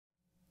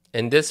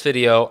In this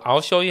video,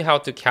 I'll show you how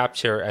to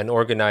capture and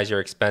organize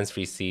your expense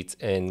receipts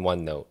in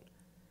OneNote.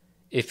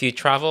 If you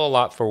travel a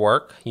lot for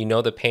work, you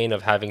know the pain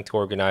of having to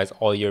organize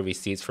all your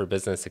receipts for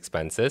business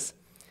expenses.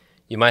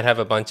 You might have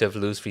a bunch of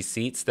loose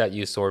receipts that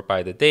you sort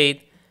by the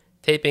date,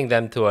 taping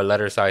them to a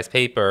letter-sized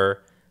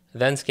paper,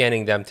 then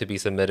scanning them to be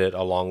submitted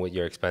along with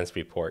your expense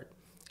report,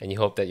 and you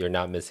hope that you're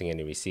not missing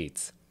any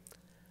receipts.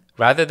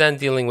 Rather than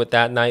dealing with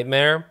that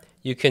nightmare,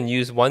 you can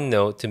use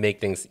OneNote to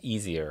make things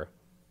easier.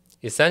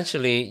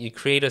 Essentially, you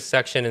create a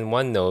section in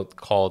OneNote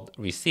called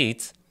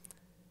Receipts,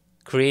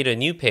 create a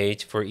new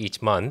page for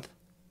each month,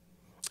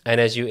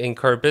 and as you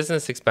incur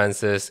business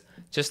expenses,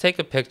 just take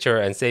a picture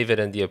and save it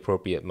in the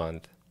appropriate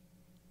month.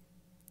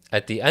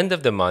 At the end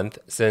of the month,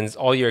 since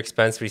all your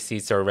expense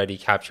receipts are already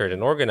captured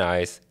and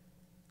organized,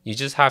 you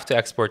just have to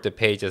export the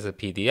page as a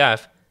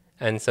PDF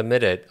and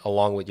submit it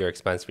along with your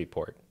expense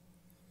report.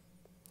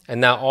 And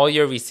now all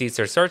your receipts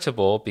are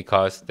searchable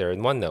because they're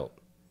in OneNote.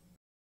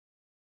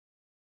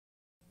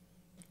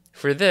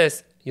 For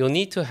this, you'll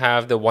need to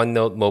have the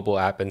OneNote mobile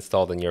app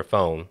installed on your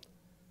phone.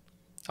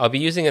 I'll be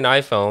using an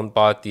iPhone,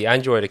 but the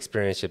Android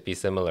experience should be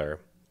similar.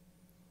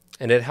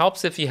 And it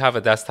helps if you have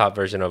a desktop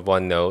version of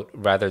OneNote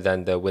rather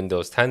than the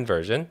Windows 10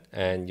 version,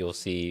 and you'll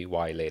see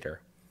why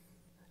later.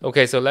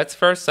 Okay, so let's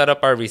first set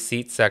up our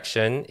receipts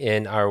section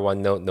in our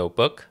OneNote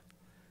notebook.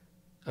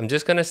 I'm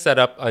just going to set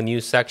up a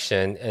new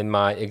section in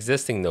my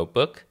existing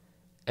notebook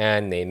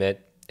and name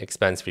it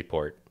Expense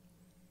Report.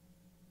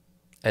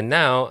 And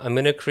now I'm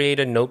going to create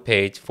a note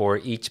page for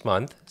each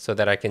month so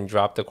that I can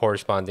drop the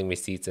corresponding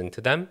receipts into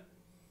them.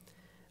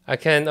 I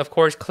can, of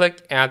course,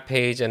 click Add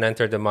Page and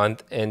enter the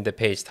month in the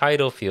page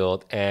title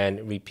field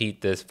and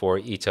repeat this for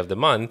each of the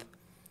month.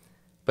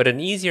 But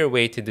an easier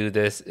way to do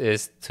this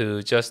is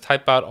to just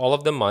type out all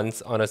of the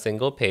months on a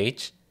single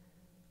page,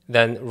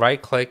 then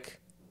right-click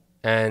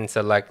and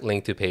select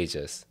Link to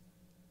Pages.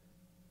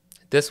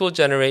 This will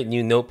generate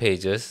new note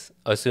pages,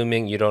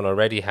 assuming you don't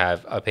already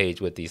have a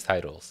page with these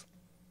titles.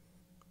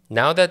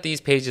 Now that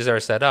these pages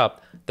are set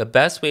up, the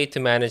best way to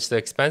manage the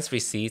expense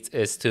receipts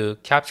is to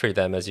capture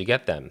them as you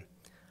get them.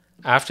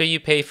 After you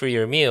pay for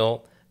your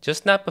meal,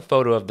 just snap a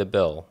photo of the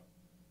bill.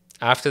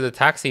 After the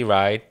taxi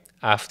ride,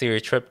 after your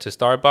trip to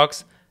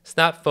Starbucks,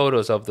 snap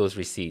photos of those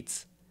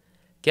receipts.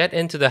 Get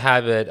into the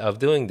habit of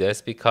doing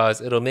this because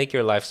it'll make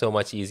your life so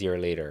much easier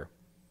later.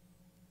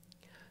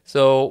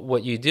 So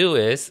what you do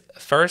is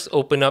first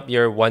open up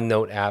your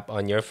OneNote app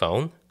on your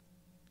phone,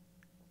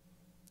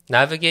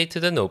 navigate to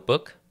the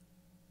notebook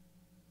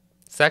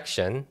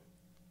section,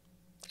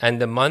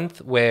 and the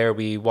month where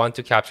we want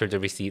to capture the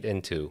receipt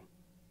into.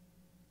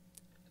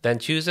 Then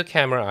choose a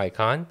camera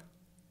icon,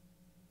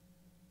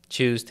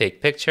 choose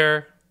Take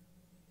Picture,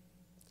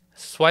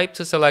 swipe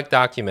to select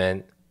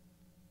Document,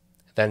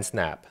 then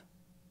Snap.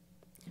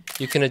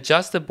 You can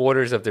adjust the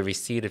borders of the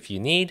receipt if you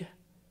need,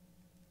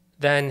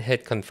 then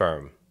hit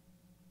Confirm.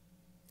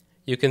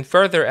 You can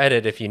further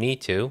edit if you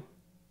need to,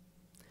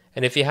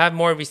 and if you have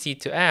more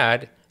receipt to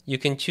add, you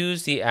can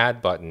choose the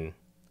Add button,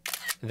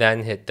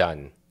 then hit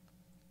Done.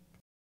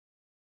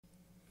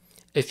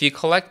 If you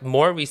collect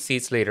more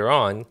receipts later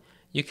on,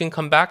 you can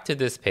come back to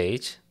this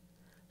page,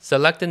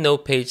 select the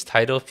note page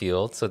title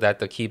field so that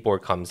the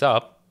keyboard comes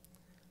up,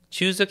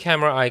 choose the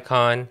camera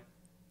icon,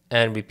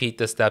 and repeat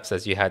the steps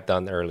as you had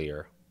done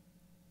earlier.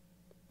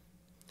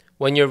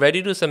 When you're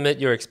ready to submit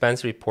your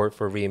expense report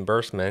for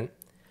reimbursement,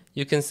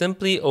 you can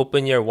simply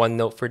open your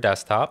OneNote for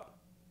desktop,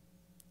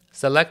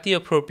 select the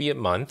appropriate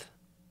month,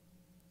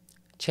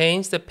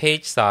 change the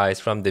page size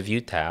from the View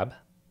tab.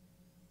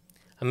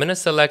 I'm going to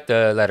select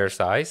the letter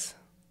size.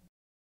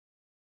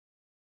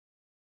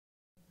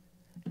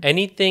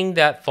 Anything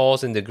that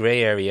falls in the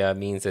gray area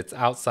means it's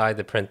outside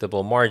the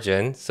printable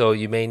margin, so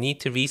you may need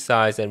to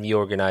resize and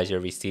reorganize your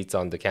receipts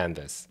on the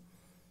canvas.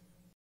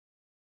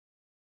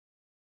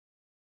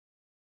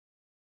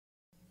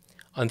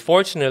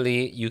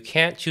 Unfortunately, you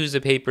can't choose a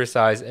paper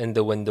size in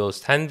the Windows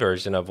 10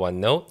 version of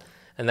OneNote,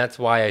 and that's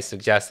why I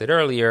suggested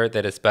earlier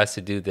that it's best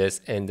to do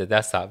this in the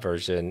desktop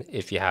version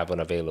if you have one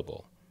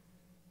available.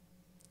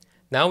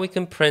 Now we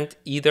can print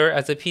either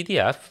as a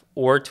PDF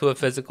or to a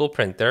physical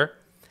printer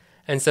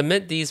and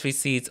submit these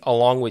receipts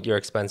along with your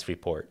expense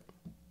report.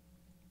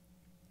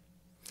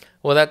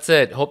 Well, that's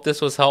it. Hope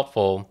this was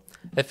helpful.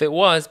 If it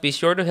was, be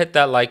sure to hit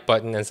that like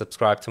button and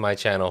subscribe to my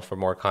channel for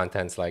more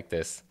contents like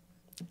this.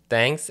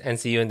 Thanks, and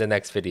see you in the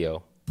next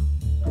video.